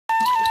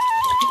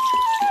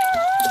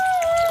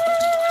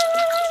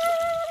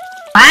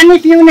पानी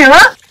पिउने हो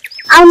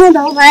आउनु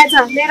धौ भएछ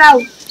लिएर आऊ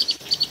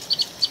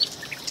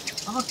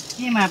अब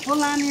केमा पो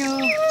लाने हो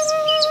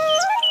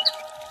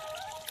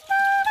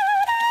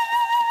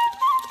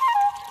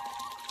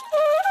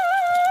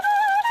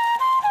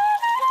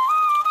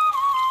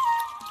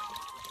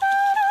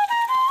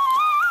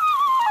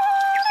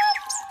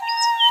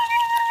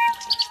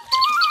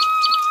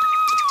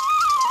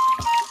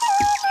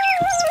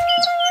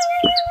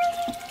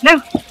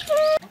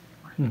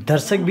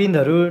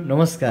दर्शकबिन्दहरू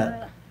नमस्कार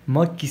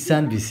म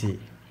किसान भिसी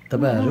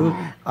तपाईहरु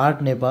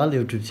आर्ट नेपाल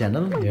युट्युब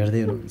च्यानल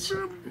हेर्दै हुनुहुन्छ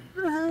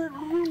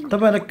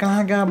तपाईहरु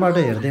कहाँबाट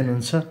हेर्दै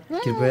हुनुहुन्छ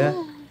कृपया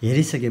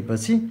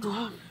हेरिसकेपछि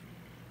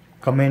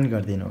कमेन्ट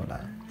गरिदिनु होला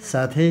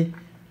साथै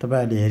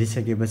तपाईहरुले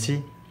हेरिसकेपछि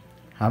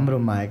हाम्रो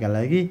मायाका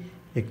लागि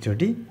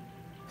एकचोटी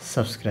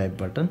सब्स्क्राइब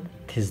बटन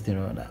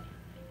थिच्दिनु होला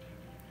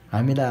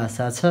हामीलाई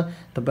आशा छ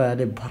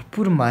तपाईहरुले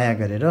भरपुर माया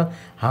गरेर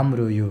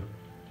हाम्रो यो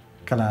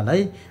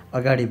कलालाई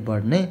अगाडि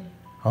बढ्ने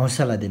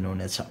हौसला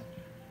दिनुहुनेछ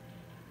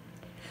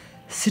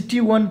सिटी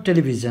 1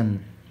 टेलिभिजन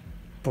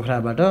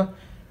पोखराबाट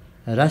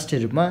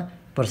राष्ट्रिय रूपमा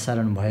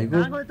प्रसारण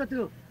भएको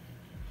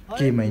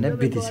केही महिना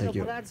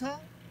बितिसक्यो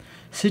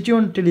सिटी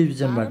 1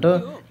 टेलिभिजनबाट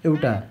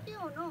एउटा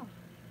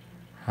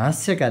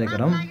हास्य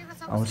कार्यक्रम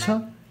आउँछ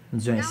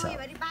ज्वाइ साप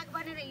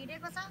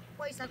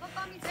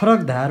फरक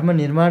धारमा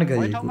निर्माण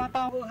गरिएको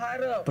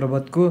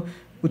पर्वतको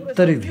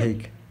उत्तरी भेग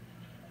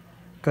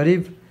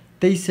करिब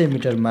 2300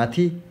 मिटर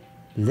माथि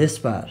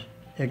लेसपार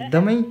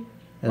एकदमै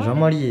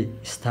रमणीय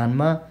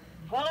स्थानमा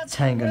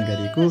छायाङ्कन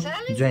गरेको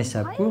ज्वाइ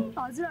सापको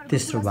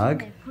तेस्रो भाग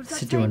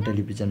सिटी 1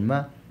 टेलिभिजनमा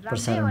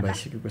प्रसारण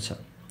भइसकेको छ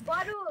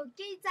बरु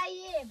केही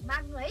चाहिए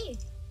माग्नु है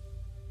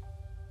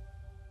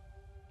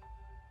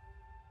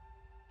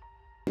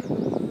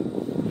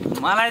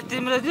मलाई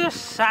तिम्रो त्यो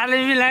साले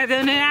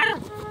मिलाइदेऊ नि यार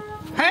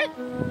है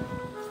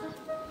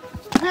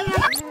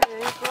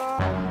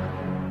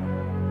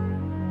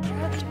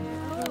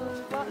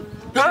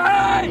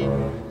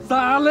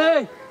साले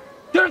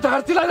त्यो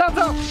धरतीलाई जान्छ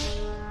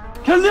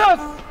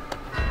खेल्दियोस्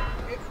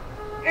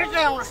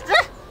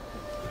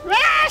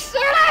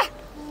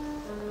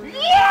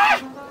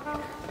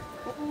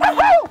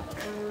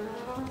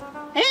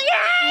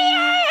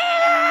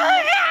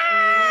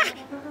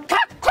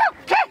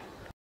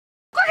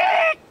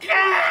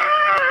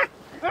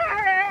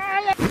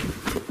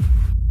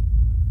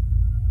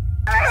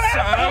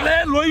साले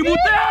लोई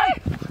मुते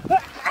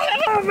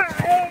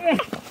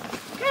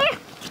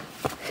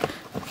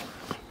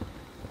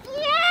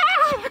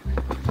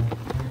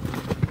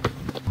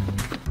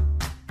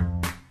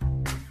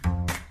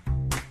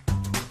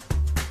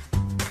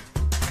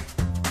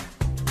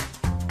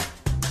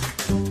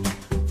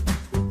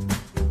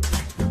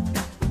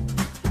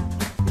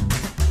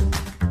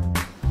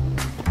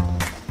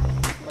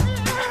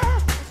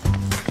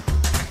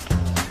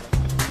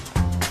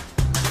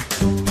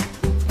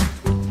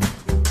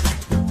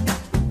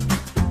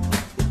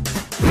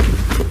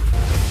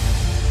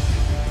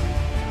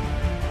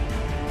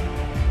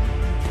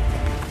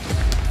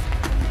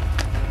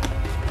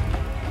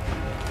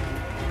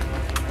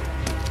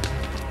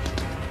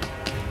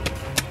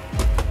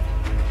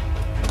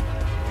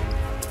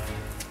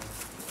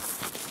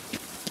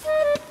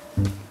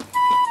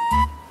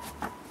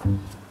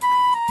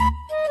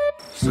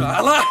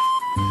साला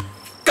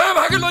कहाँ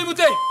भाग्यो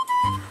लोइमुते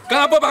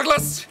कहाँ पो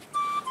भाग्लास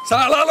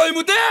साला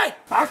लोइमुते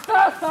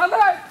भाग्दा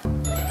साला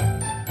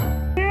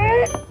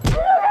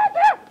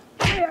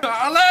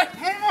साला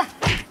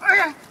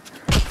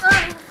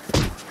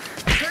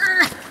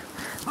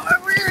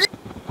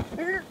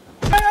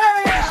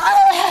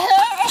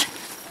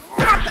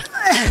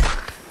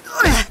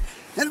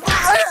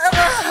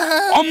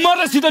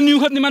अम्मरसित न्यु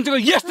खोज्ने मान्छेको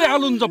यस्तै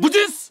हाल हुन्छ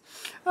बुझिस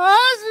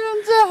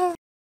हुन्छ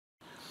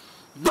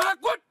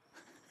बाकवाट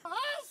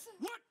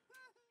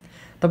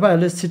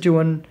तपाईहरुले सिटी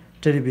 1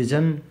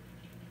 टेलिभिजन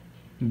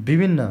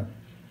विभिन्न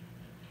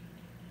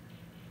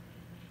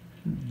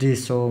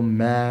डिसो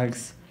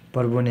म्याक्स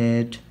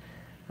पर्बोनेट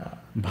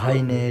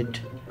भाइनेट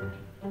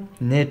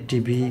नेट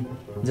टिभी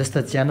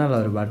जस्ता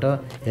च्यानलहरुबाट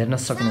हेर्न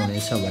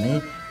सक्नुहुनेछ भने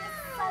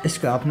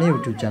यसको आफ्नै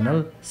युट्युब च्यानल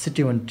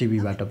सिटी 1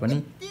 टिभीबाट पनि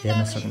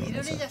हेर्न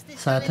सक्नुहुनेछ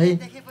साथै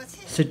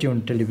सिटी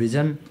 1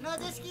 टेलिभिजन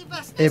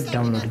एप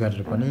डाउनलोड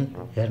गरेर पनि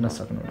हेर्न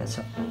सक्नुहुनेछ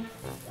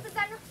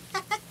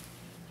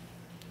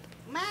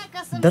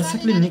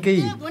दर्शकले निकै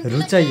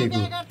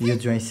रुचाइएको यो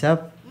ज्वाइ साप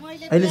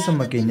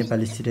अहिलेसम्म केही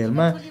नेपाली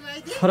सिरियलमा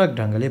फरक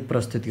ढङ्गले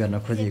प्रस्तुत गर्न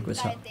खोजिएको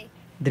छ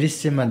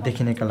दृश्यमा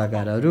देखिने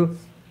कलाकारहरू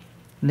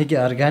निकै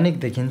अर्गानिक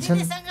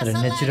देखिन्छन् र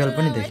नेचुरल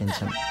पनि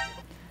देखिन्छन्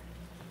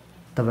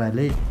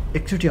तपाईहरुले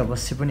एकचोटि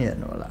अवश्य पनि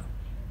हेर्नुहोला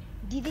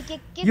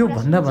यो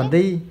भन्दा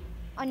भन्दै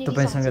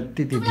तपाईसँग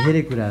त्यति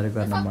धेरै कुराहरू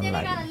गर्न मन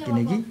लाग्यो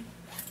किनकि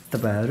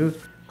तपाईहरु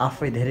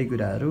आफै धेरै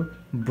कुराहरू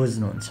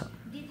बुझ्नुहुन्छ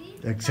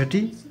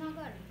एकचोटि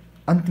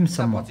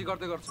अन्तिमसम्म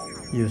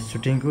यो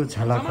सुटिङको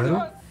झलकहरू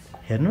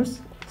हेर्नुस्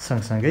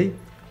सँगसँगै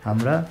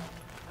हाम्रा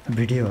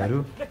भिडियोहरू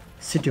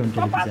सिटी 1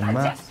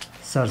 टेलिभिजनमा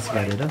सर्च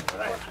गरेर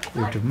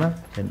युट्युबमा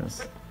हेर्नुस्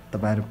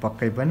तपाईहरु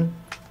पक्कै पनि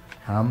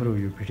हाम्रो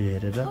यो भिडियो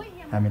हेरेर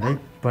हामीलाई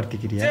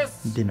प्रतिक्रिया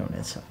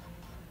दिनुहुनेछ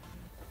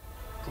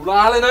ठुलो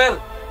हालेन यार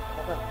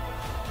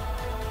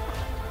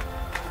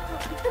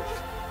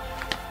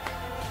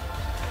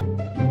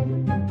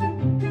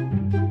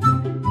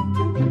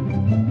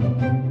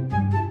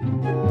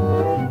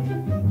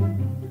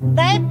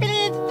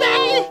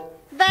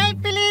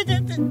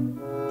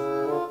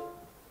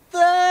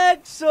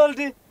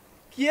सोल्टी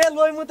के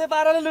लोइ मुते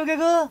पाराले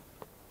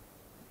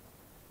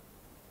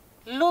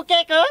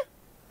लुकेको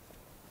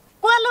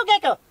को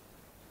लुकेको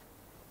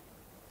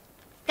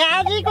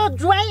काजीको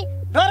ज्वाई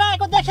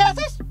डराएको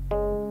देखेछस्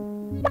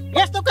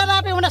यस्तो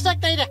कदापि हुन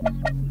सक्दैन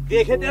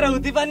देखे तेरो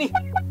हुती पनि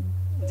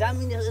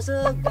जामिन यसो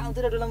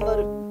गाउँतिर डुलम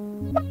बरु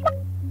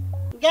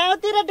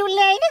गाउँतिर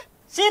डुल्ने हैन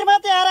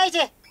शिरमती हराइछ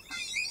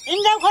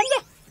इन्जाउ खोज्छ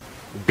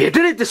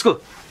भेटेरै त्यसको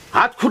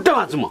हात खुट्टा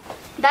भाँच्छु म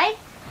दाइ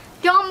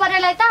त्यो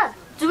अम्बरेलाई त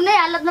जुनै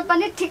हालतमा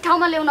पनि ठिक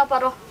ठाउँमा ल्याउन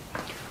पर्यो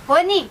हो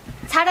नि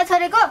छाडा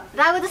छोडेको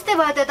रागो जस्तै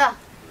भयो त्यो त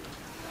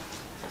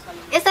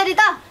यसरी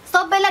त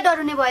सबैलाई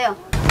डराउने भयो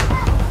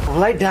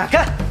मलाई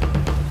ढाका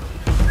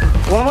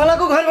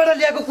कमलाको घरबाट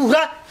ल्याएको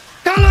कुखुरा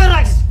कहाँ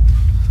राख्छ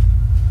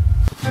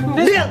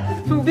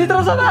भित्र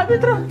छ बा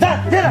भित्र जा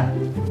लिएर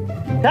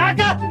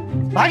ढाका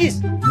भागिस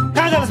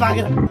कहाँ जान्छ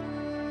भागेर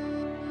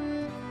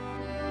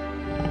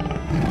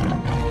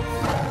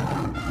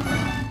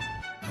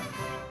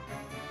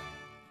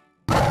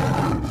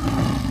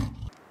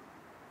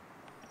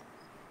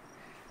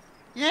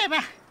ए बा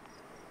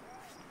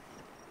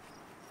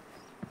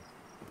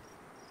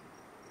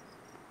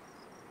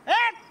ए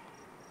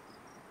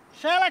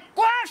साला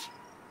कोस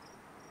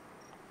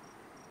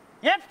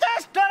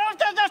यत्तास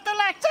डराउँछ जस्तो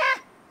लाग्छ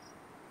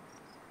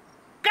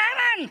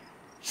कमान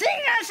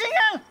सिंगल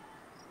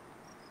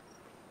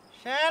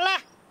साला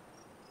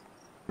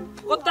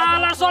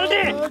Utala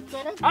Soldi!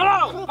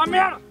 Hello, come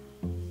here!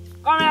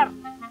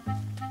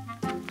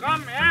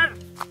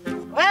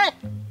 ए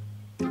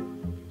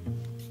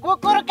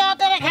कुकुर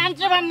काटेर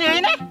खान्छु भन्ने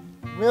होइन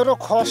मेरो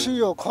खसी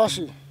हो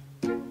खसी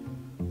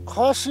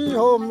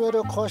हो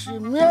मेरो खसी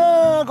म्या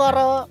गर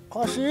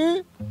खसी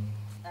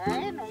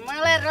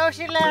मलाई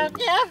रौसी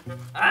लाग्यो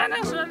होइन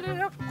सोल्डी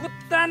यो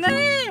कुत्ता नै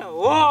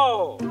हो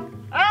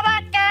अब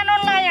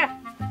कानुन लायो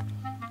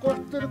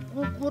कस्तो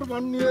कुकुर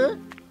भन्ने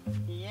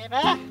ए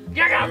बा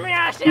के गर्ने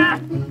आस्या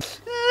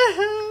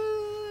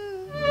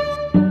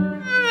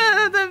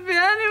त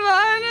बिहानी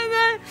भएन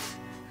दाइ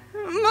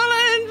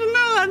मलाई इन्छु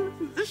नभन्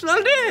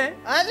सोल्डी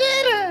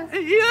हजुर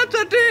यो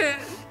चोटि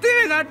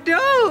तिमी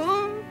घट्यौ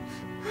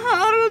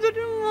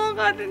अर्कोचोटि म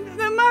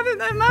काटिन्छु माथि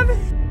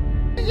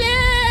ए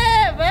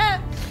बा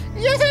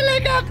यसैले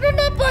काट्नु न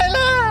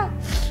पहिला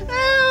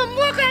म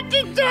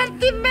काटिन्छु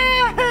अन्तिममा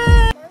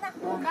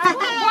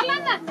बोला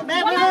न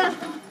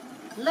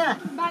ल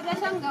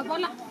बाजासँग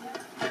बोला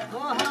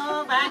ओहो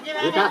भागेर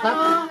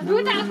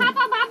दुईटा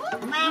खापा बाबु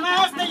मामा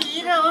जस्तो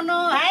हिरो हुनु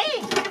है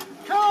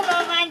ठुलो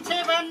मान्छे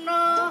बन्नु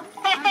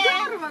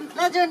ल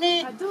जुनी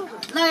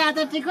ल यहाँ त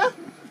टिको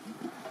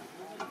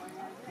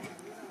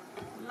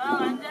ल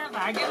भन्छ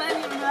भागेला नि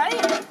हुनु है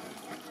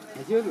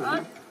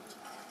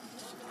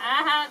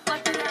आहा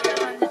कति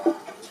भन्छ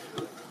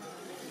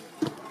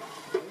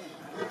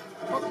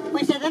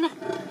पैसा देन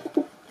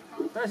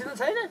पैसा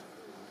छैन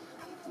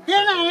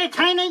देन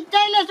छैन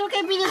जहिले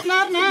सुकै विदेश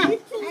लड्न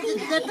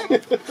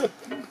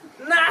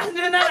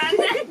नाच्नु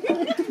नभन्छ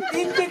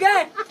दिन्छु क्या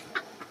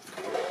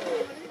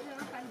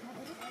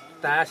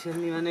तास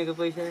खेल्ने भनेको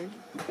पैसा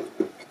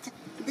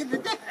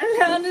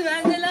ल्याउनु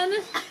भन्छ ल्याउनु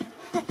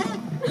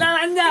ल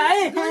भन्छ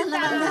है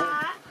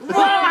म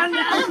भन्छ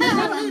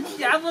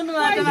क्या बोल्नु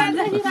भएको भन्छ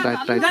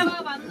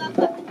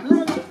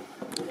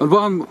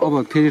अब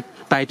फेरि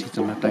टाइट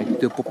खिचौँ न टाइट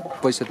त्यो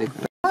पैसा दिएको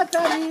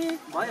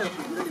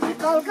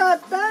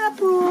कलकत्ता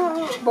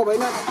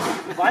भएन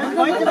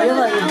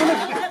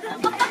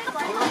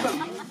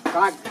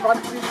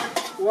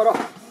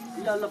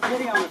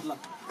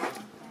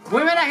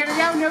भुइँमा राखेर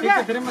ल्याउने हो क्या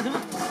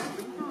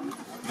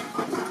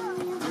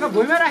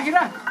भुइँमा राखेर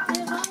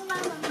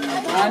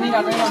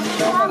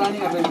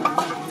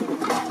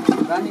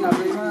रानी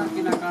घाटैमा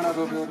किन काँडा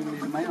रोप्यो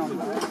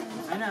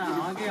होइन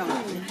अघि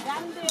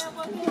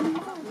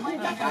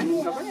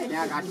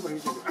यहाँ घाँटी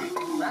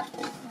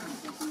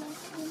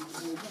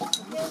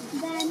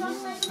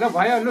ल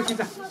भयो लु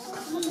खिच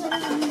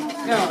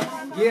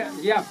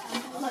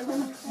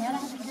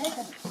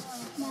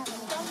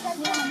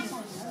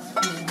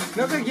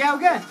ग्याउ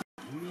क्या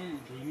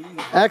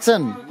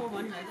एक्सन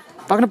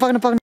पक्न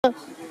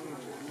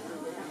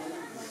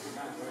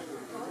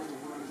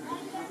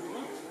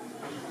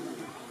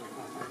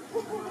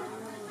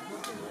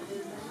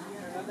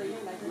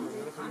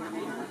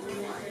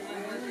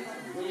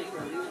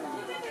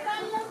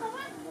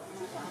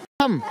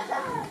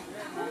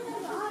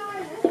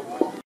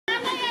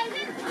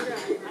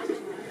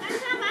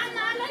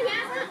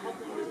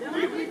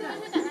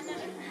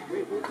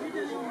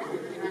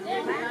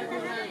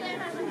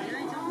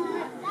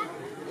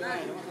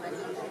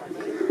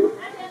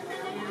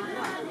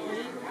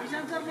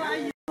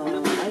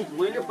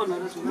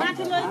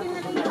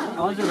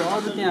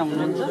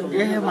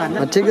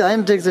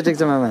ठिक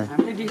छ मामा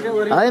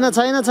होइन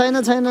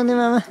छैन नि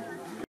मामा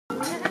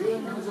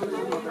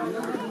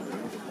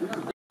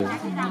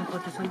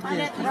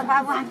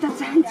बाबु हामी त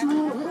चाहन्छु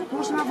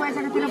कुशमा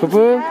बजारतिर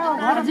फुपू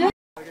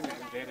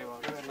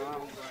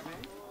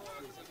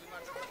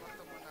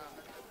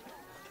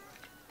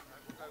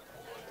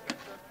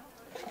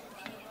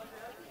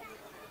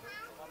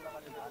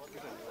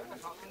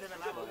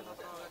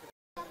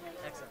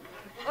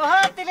ओहो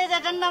तिले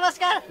जटन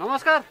नमस्कार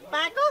नमस्कार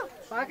पाको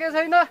पाके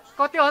छैन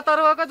कति हतार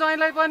भएको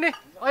ज्वाइँलाई पनि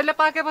अहिले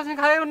पाकेपछि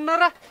खाए हुन्न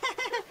र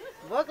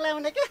भोक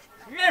लाग्ने के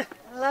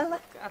ल ल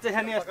काँचै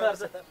खाने यस्तो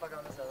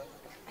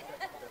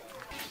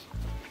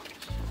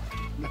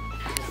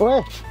ओए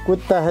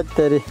कुत्ता है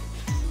तेरी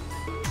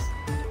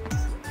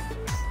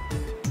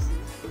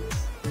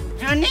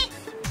जुनी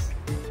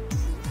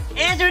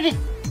ए जुनी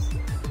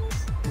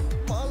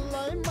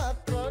मलाई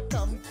मात्र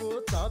कामको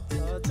चाप छ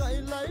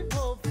जैलाई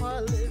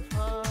फोफाले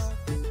फा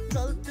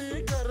गल्ती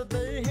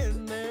गर्दै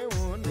हिँड्ने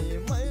हुने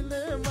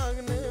मैले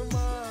माग्ने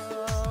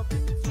माप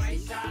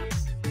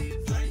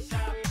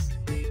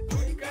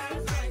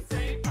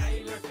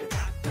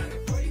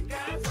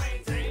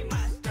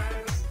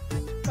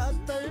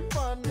कतै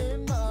पनि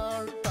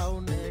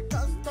नटाउने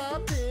कस्ता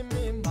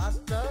तिमी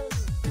मास्टर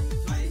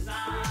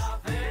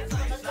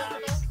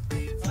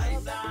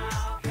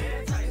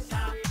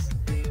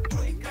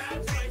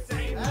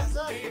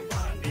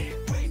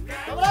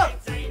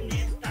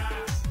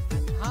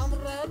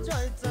हाम्रा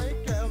जय जय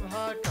के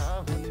भाका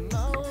हुन्न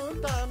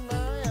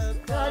उताना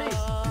यता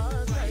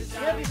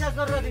के विश्वास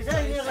गरेर दिन्छ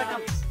यिनीहरूलाई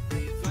काम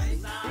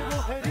तिम्रो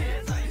फेरि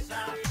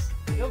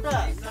एउटा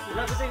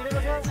कुराको चाहिँ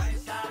हिँडेको छ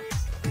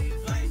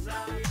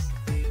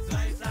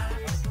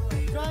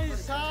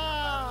जैसा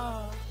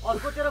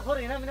अर्को तेरो खोर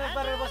हिँडा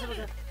पारेर बसेको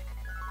छ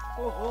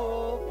ओहो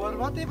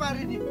बर्बादै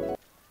पारिनी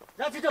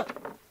जा छिटो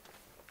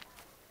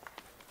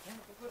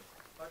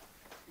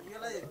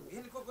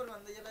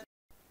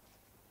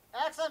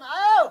एक्सन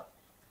आयो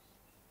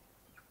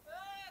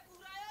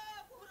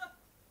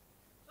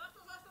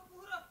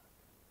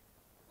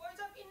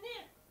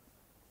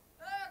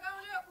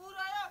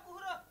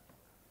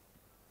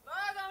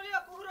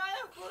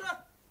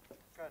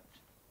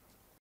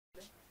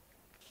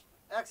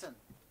एक्सन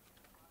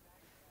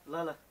ल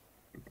ल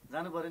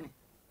जानु पर्यो नि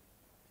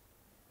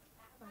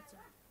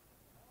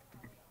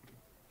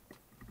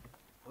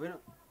होइन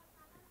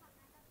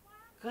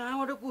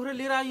कहाँबाट कुखुरा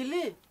लिएर आयो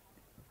यसले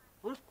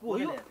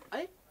कोही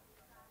है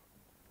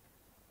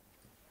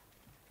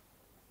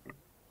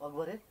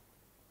अकबरे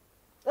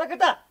ए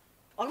केटा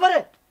अकबरे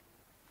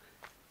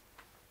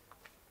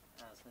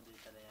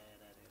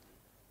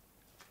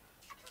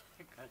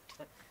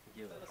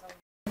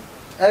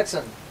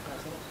एक्सन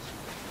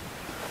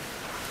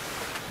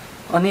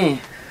अनि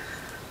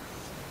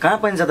कहाँ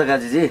पाइन्छ त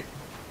गाजीजी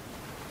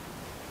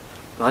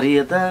घरि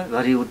यता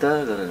घरि उता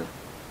गरेर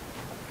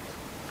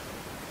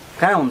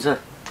कहाँ हुन्छ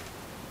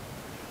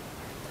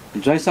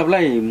जय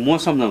सबलाई म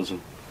सम्झाउँछु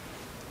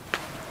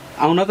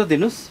आउन त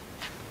दिनुहोस्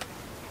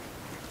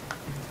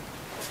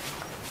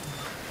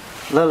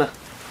ल ल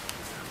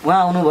उहाँ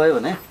आउनुभयो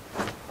भने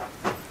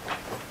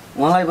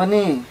उहाँलाई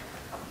पनि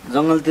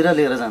जङ्गलतिर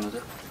लिएर जानु छ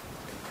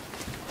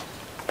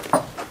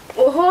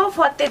ओहो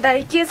फते दाइ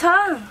के छ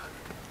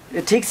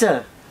ए ठिक छ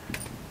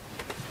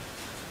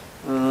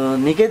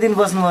निकै दिन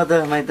बस्नुभयो त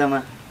माइतमा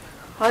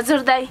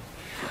हजुर दाइ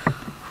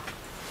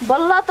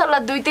बल्ल तल्ल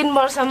 2-3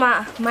 वर्षमा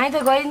माइत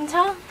गइन्छ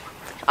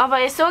अब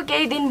यसो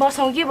केही दिन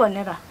बसौँ कि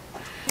भनेर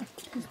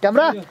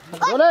क्यामेरा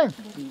रोलिङ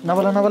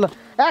नबोल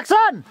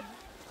एक्सन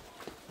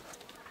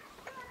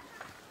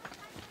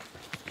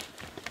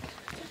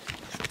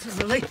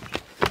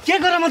के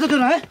गर म त त्यो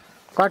है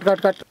कट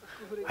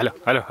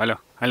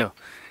हेलो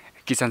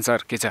किसान सर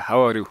के छ हाउ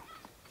आर यु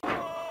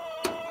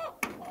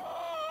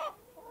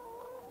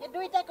यो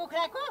दुईटा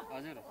कुखुराको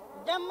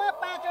जम्मा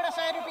 5 वटा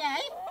 100 रुपियाँ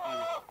है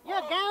यो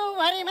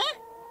गाउँभरिमा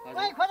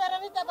कोही खोजेर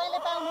नि तपाईँले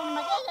पाउनुहुन्न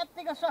क्या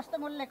यतिको सस्तो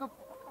मूल्यको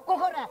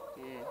कुखुरा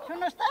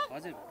सुन्नुहोस् त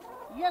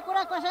यो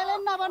कुरा कसैले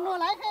पनि नभन्नु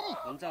होला है फेरि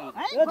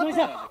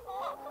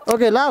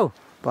ओके लाऊ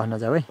भन्न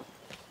जाऊ है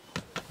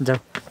जाऊ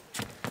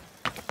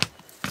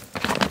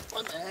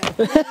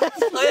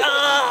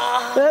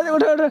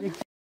उठ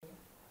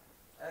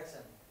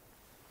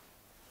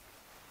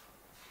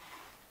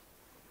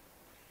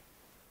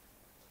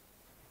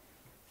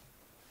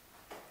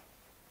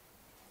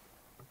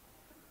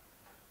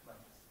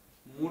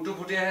मुटु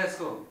फुट्या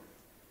यसको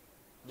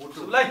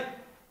मुटु लाई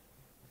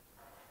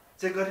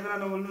चेक गरिबेला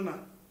नबोल्नु न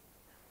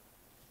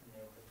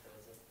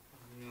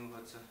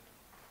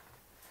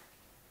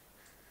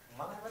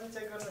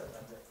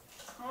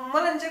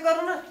मलाई चेक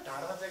गर्नु न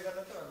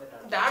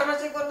ढाडमा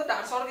चेक गर्नु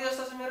ढाड सर्के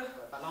जस्तो छ मेरो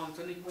हुन्छ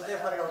नि उतै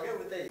फर्काउ के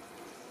उतै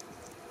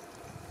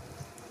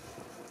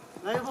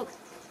ल बुक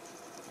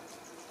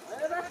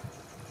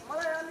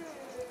मलाई अलि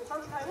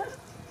सन्च छैन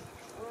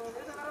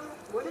त्यसो कारण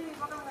भोलि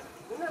बताउँला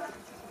हुन्न ल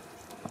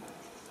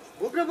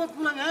बोक्रा बोक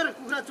पुलाङ यार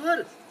कुखुरा चोर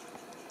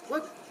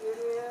बोक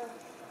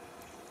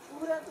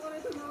कुखुरा चोरै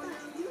त नहुने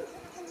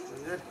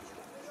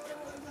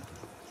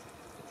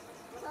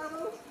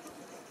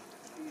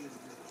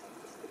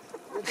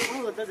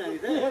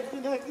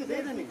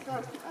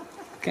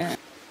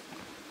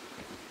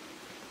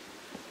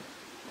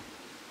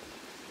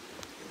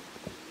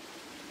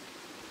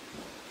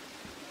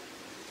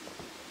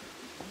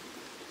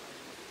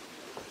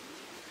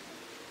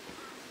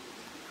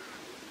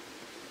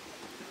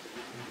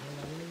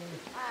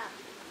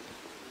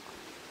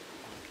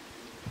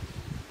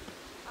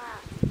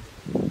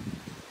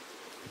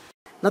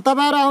ल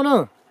तपाईँहरू आउनु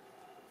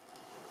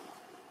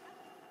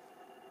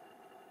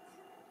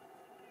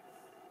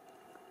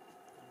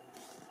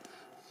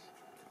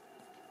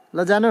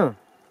ल जानु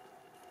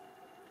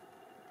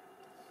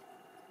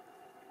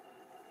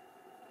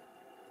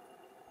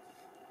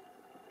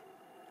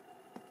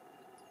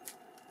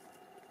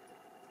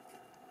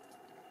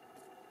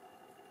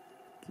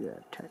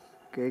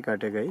ठ्याक्कै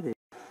काटेको है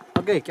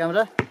ओके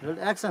क्यामेरा रोल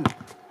एक्सन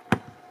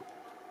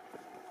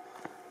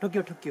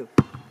ठोक्यो ठोक्यो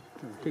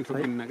ठीक छ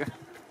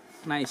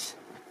nice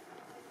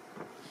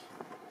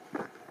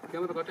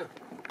camera कट्यो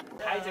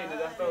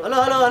hello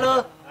hello hello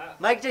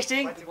mic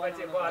testing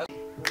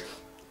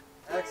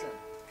action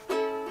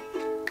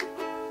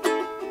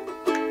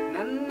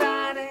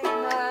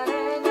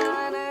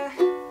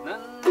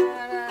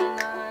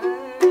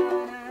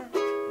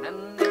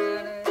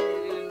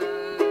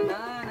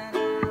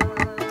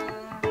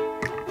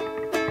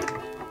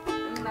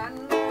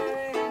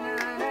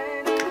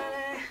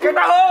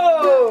केटा हो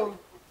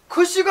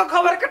खुसीको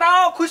खबर केटा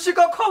हो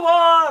खुसीको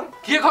खबर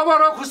के खबर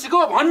हो खुसीको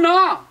भन्न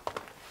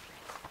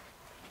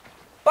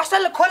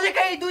पसल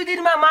खोलेकै 2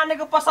 दिनमा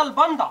मानेको पसल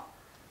बन्द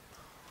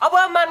अब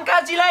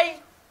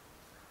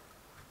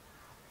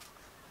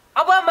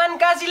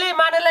मानकाजीले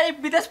मानेलाई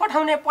विदेश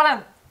पठाउने प्लान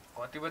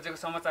कति बजेको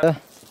समाचार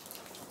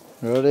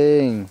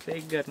रोलिङ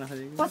चेक गर्न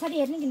खोजेको पछाडि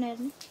हेर्ने कि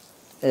नहेर्ने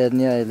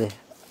हेर्ने अहिले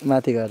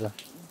माथि गरेर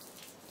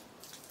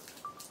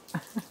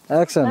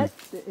एक्सन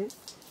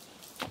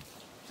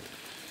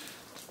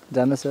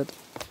जानु सर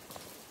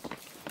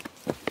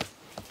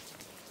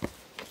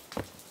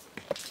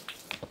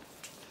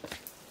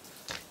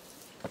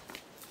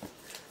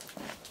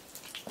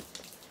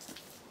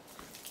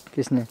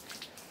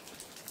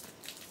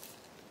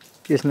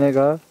किसने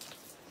कहा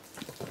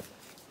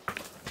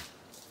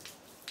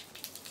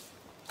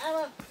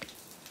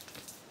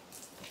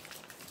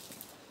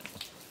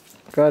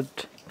कट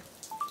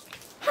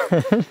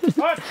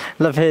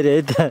ल फेरि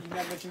है त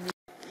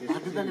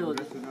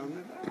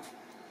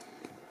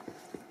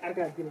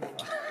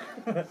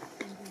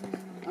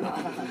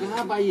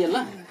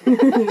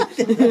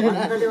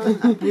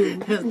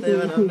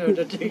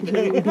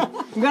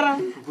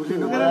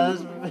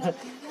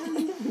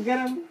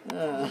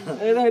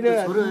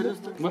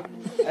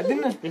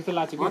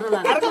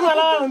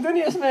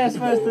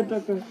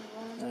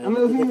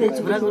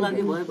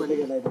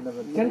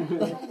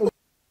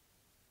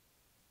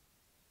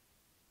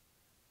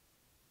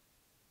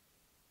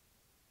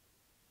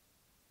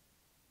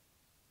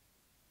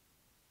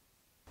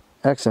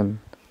एक्सन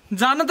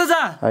जान त जा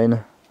हैन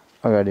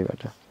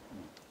अगाडिबाट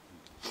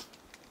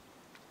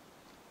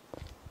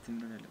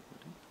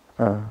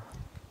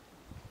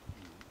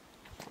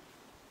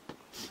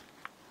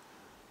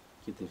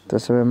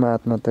त्यसो भए म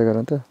आत्महत्या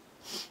गरौँ त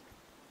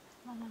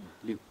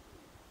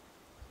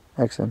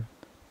एक्सन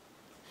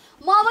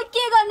म अब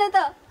के गर्ने त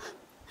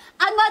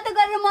आत्महत्या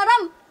गरेर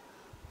मरम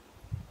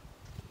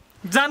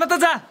जान त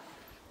जा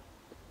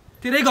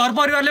तिरै घर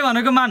परिवारले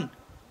भनेको मान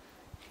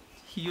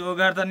यो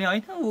गर्दा नि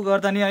होइन ऊ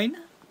गर्दा नि होइन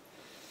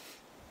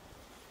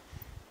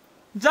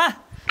जा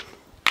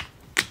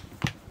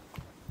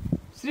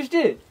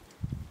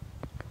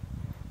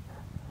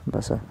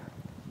बस